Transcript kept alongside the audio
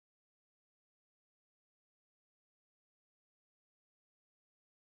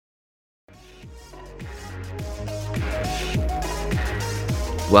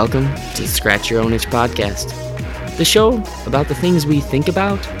Welcome to Scratch Your Own Itch podcast, the show about the things we think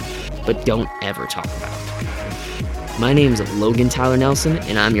about but don't ever talk about. My name's Logan Tyler Nelson,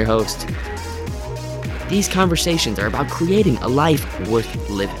 and I'm your host. These conversations are about creating a life worth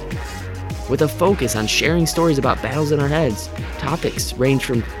living, with a focus on sharing stories about battles in our heads. Topics range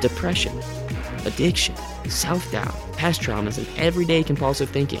from depression, addiction, self-doubt, past traumas, and everyday compulsive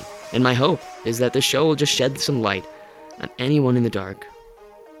thinking. And my hope is that this show will just shed some light on anyone in the dark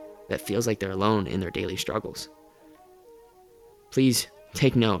that feels like they're alone in their daily struggles. Please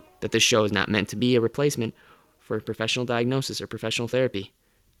take note that this show is not meant to be a replacement for professional diagnosis or professional therapy.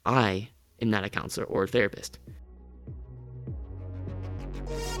 I am not a counselor or a therapist.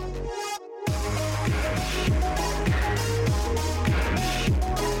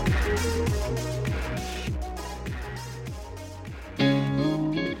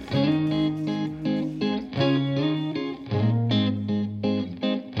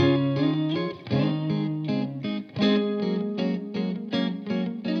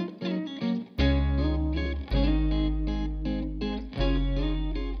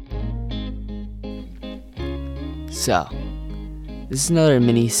 So, this is another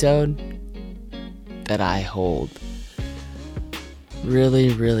mini-sode that I hold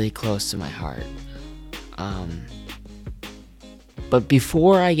really close to my heart. But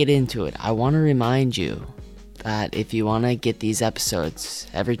before I get into it, I want to remind you that if you want to get these episodes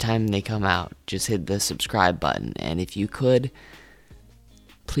every time they come out, just hit the subscribe button. And if you could,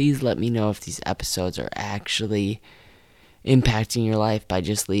 please let me know if these episodes are actually impacting your life by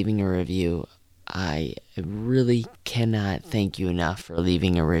just leaving a review. I really cannot thank you enough for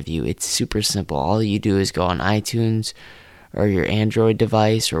leaving a review. It's super simple. All you do is go on iTunes or your Android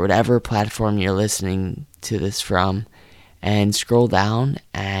device or whatever platform you're listening to this from and scroll down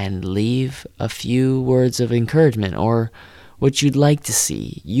and leave a few words of encouragement or what you'd like to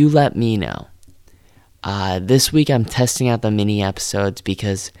see. You let me know. This week I'm testing out the mini episodes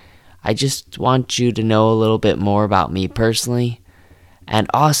because I just want you to know a little bit more about me personally. And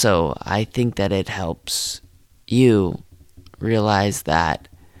also, I think that it helps you realize that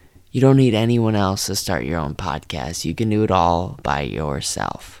you don't need anyone else to start your own podcast. You can do it all by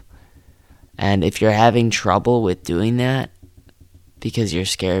yourself. And if you're having trouble with doing that because you're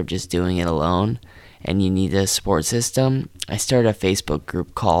scared of just doing it alone and you need a support system, I started a Facebook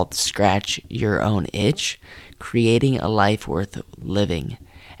group called Scratch Your Own Itch, Creating a Life Worth Living.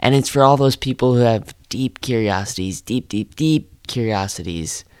 And it's for all those people who have deep curiosities, deep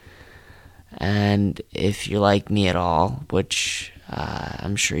curiosities. And if you're like me at all, which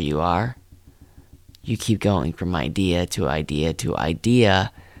I'm sure you are, you keep going from idea to idea to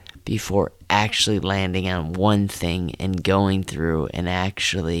idea before actually landing on one thing and going through and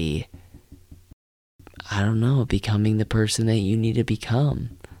actually, becoming the person that you need to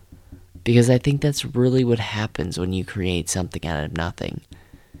become. Because I think that's really what happens when you create something out of nothing,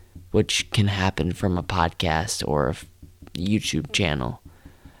 which can happen from a podcast or a YouTube channel.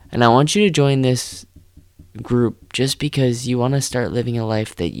 And I want you to join this group just because you want to start living a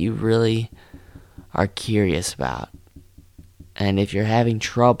life that you really are curious about. And if you're having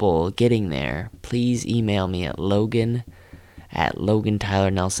trouble getting there, please email me at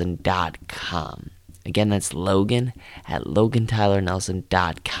logan@logantylernelson.com. Again, that's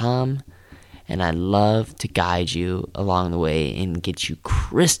logan@logantylernelson.com. And I'd love to guide you along the way and get you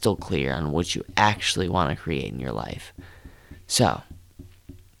crystal clear on what you actually want to create in your life. So,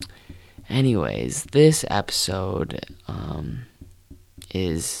 anyways, this episode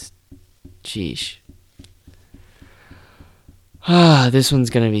is, sheesh. This one's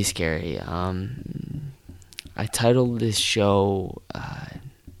gonna be scary. I titled this show,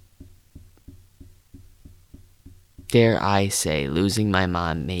 Dare I Say, Losing My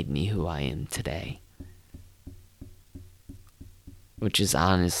Mom Made Me Who I Am Today. Which is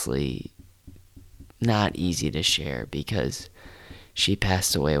honestly not easy to share because she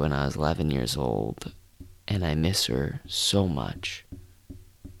passed away when I was 11 years old, and I miss her so much.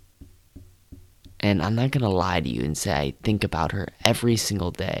 And I'm not going to lie to you and say I think about her every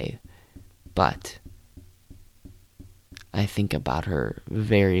single day, but I think about her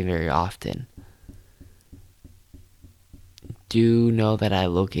very often. Do know that I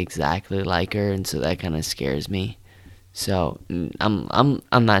look exactly like her, and so that kind of scares me. So I'm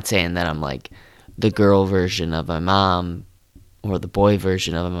not saying that I'm like the girl version of my mom or the boy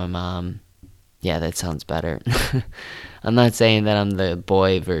version of my mom. Yeah, that sounds better. I'm not saying that I'm the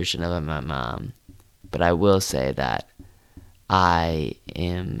boy version of my mom, but I will say that I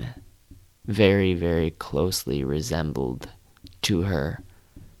am very closely resembled to her,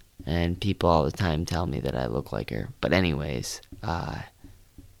 and people all the time tell me that I look like her. But anyways,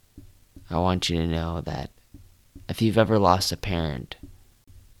 I want you to know that if you've ever lost a parent,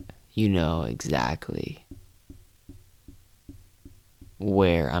 you know exactly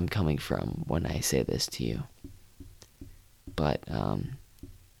where I'm coming from when I say this to you. But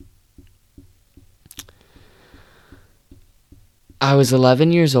I was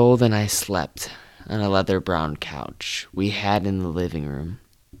 11 years old and I slept on a leather brown couch we had in the living room.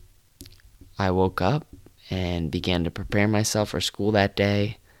 I woke up and began to prepare myself for school that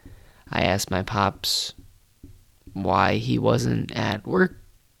day. I asked my pops why he wasn't at work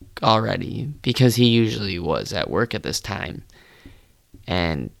already, because he usually was at work at this time.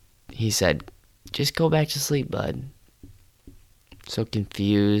 And he said, "Just go back to sleep, bud." So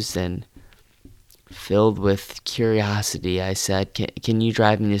confused and filled with curiosity, I said, can you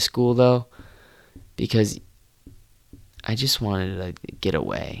drive me to school, though? Because I just wanted to get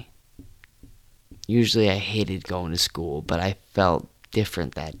away. Usually I hated going to school, but I felt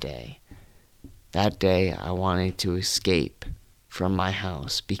different that day. That day I wanted to escape from my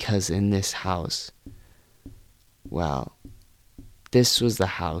house, because in this house, well, this was the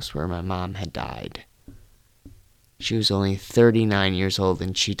house where my mom had died. She was only 39 years old,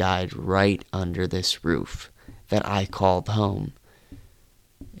 and she died right under this roof that I called home.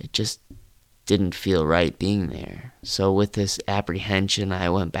 It just didn't feel right being there. So with this apprehension, I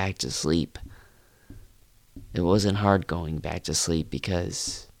went back to sleep. It wasn't hard going back to sleep,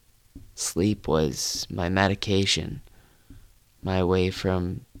 because sleep was my medication, my way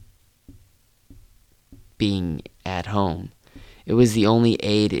from being at home. It was the only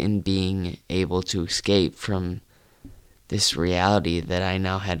aid in being able to escape from this reality that I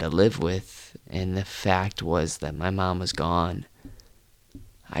now had to live with, and the fact was that my mom was gone.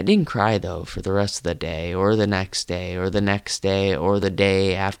 I didn't cry, though, for the rest of the day, or the next day, or the next day, or the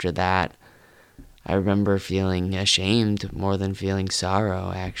day after that. I remember feeling ashamed more than feeling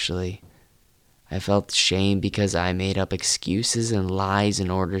sorrow, actually. I felt shame because I made up excuses and lies in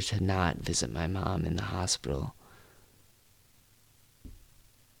order to not visit my mom in the hospital.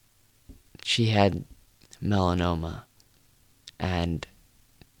 She had melanoma, and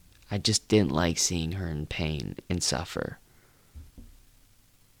I just didn't like seeing her in pain and suffer.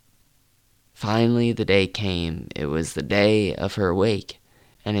 Finally, the day came. It was the day of her wake,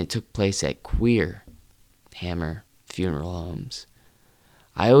 and it took place at Queer Hammer Funeral Homes.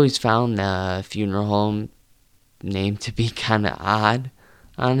 I always found the funeral home name to be kind of odd,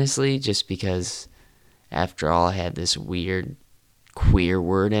 honestly, just because, after all, it had this weird queer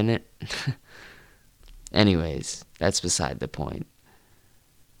word in it. Anyways, that's beside the point.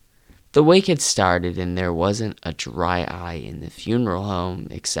 The wake had started, and there wasn't a dry eye in the funeral home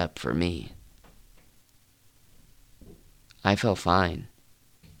except for me. I felt fine.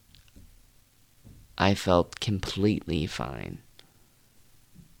 I felt completely fine.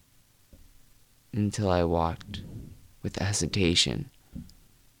 Until I walked with hesitation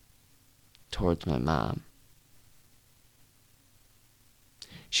towards my mom.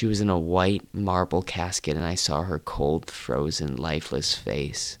 She was in a white marble casket, and I saw her cold, frozen, lifeless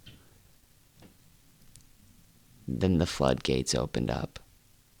face. Then the floodgates opened up,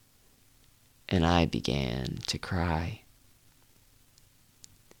 and I began to cry.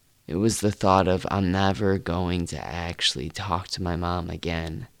 It was the thought of, I'm never going to actually talk to my mom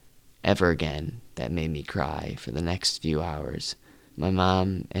again, ever again, that made me cry for the next few hours. My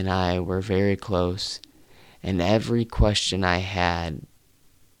mom and I were very close, and every question I had,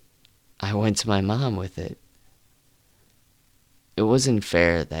 I went to my mom with it. It wasn't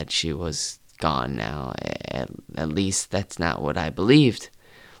fair that she was gone now. At least that's not what I believed.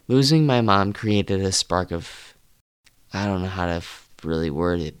 Losing my mom created a spark of, I don't know how to really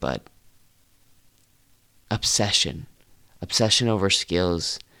word it, but obsession. Obsession over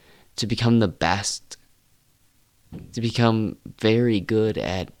skills to become the best, to become very good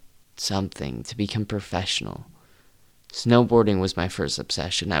at something, to become professional. Snowboarding was my first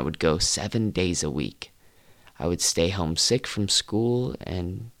obsession. I would go 7 days a week. I would stay home sick from school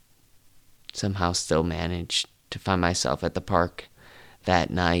and somehow still manage to find myself at the park that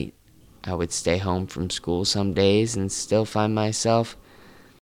night. I would stay home from school some days and still find myself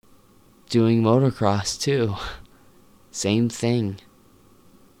doing motocross too. Same thing.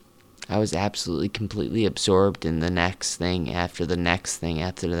 I was absolutely completely absorbed in the next thing after the next thing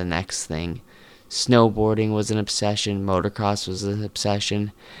after the next thing. Snowboarding was an obsession. Motocross was an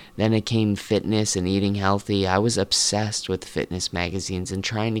obsession. Then it came fitness and eating healthy. I was obsessed with fitness magazines and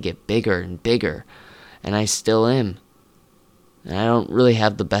trying to get bigger and bigger. And I still am. And I don't really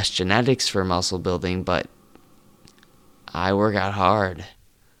have the best genetics for muscle building, but I work out hard.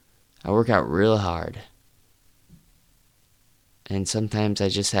 I work out real hard. And sometimes I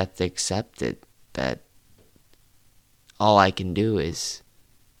just have to accept it, that all I can do is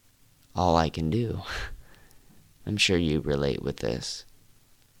all I can do. I'm sure you relate with this.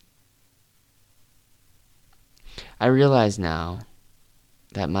 I realize now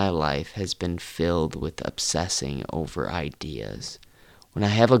that my life has been filled with obsessing over ideas. When I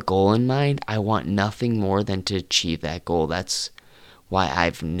have a goal in mind, I want nothing more than to achieve that goal. That's why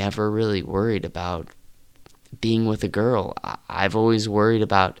I've never really worried about being with a girl. I've always worried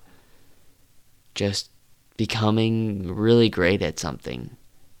about just becoming really great at something.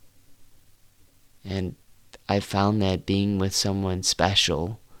 And I found that being with someone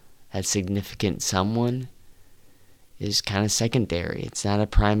special, that significant someone, is kind of secondary. It's not a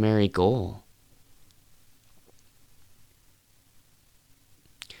primary goal.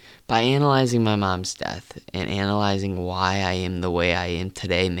 By analyzing my mom's death and analyzing why I am the way I am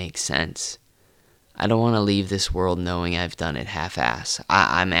today makes sense. I don't want to leave this world knowing I've done it half-ass.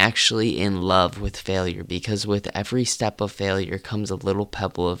 I'm actually in love with failure, because with every step of failure comes a little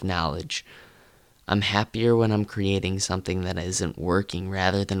pebble of knowledge. I'm happier when I'm creating something that isn't working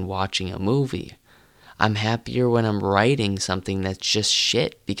rather than watching a movie. I'm happier when I'm writing something that's just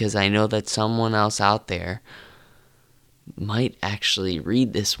shit, because I know that someone else out there might actually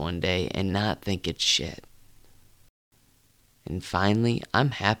read this one day and not think it's shit. And finally,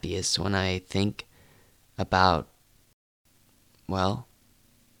 I'm happiest when I think about, well,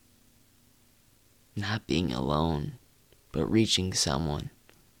 not being alone, but reaching someone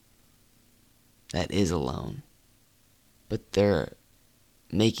that is alone. But they're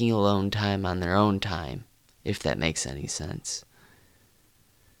making alone time on their own time, if that makes any sense.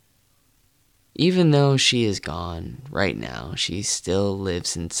 Even though she is gone right now, she still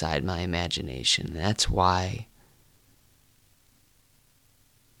lives inside my imagination. That's why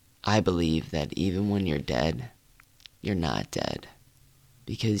I believe that even when you're dead, you're not dead,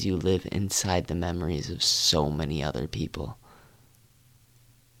 because you live inside the memories of so many other people.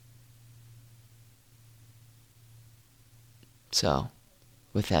 So,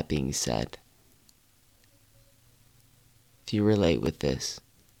 with that being said, if you relate with this,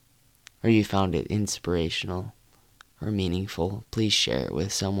 or you found it inspirational or meaningful, please share it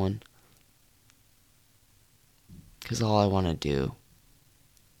with someone. Because all I want to do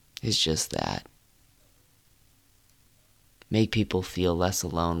is just that. Make people feel less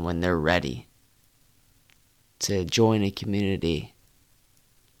alone when they're ready to join a community.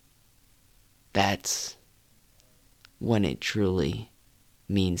 That's when it truly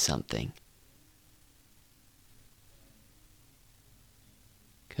means something.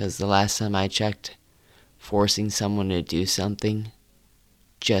 Because the last time I checked, forcing someone to do something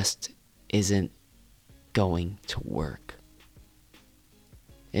just isn't going to work.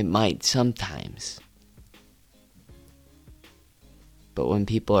 It might sometimes. But when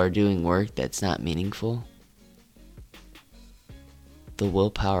people are doing work that's not meaningful, the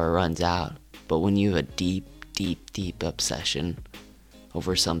willpower runs out. But when you have a deep, deep, deep obsession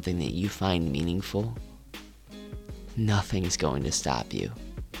over something that you find meaningful, nothing's going to stop you.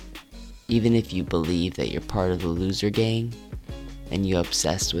 Even if you believe that you're part of the loser gang and you're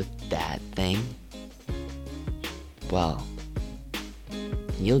obsessed with that thing, well,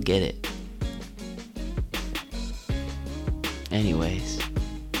 you'll get it. Anyways,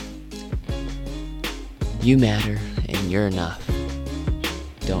 you matter and you're enough.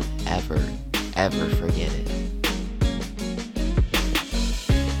 Don't ever, ever forget it.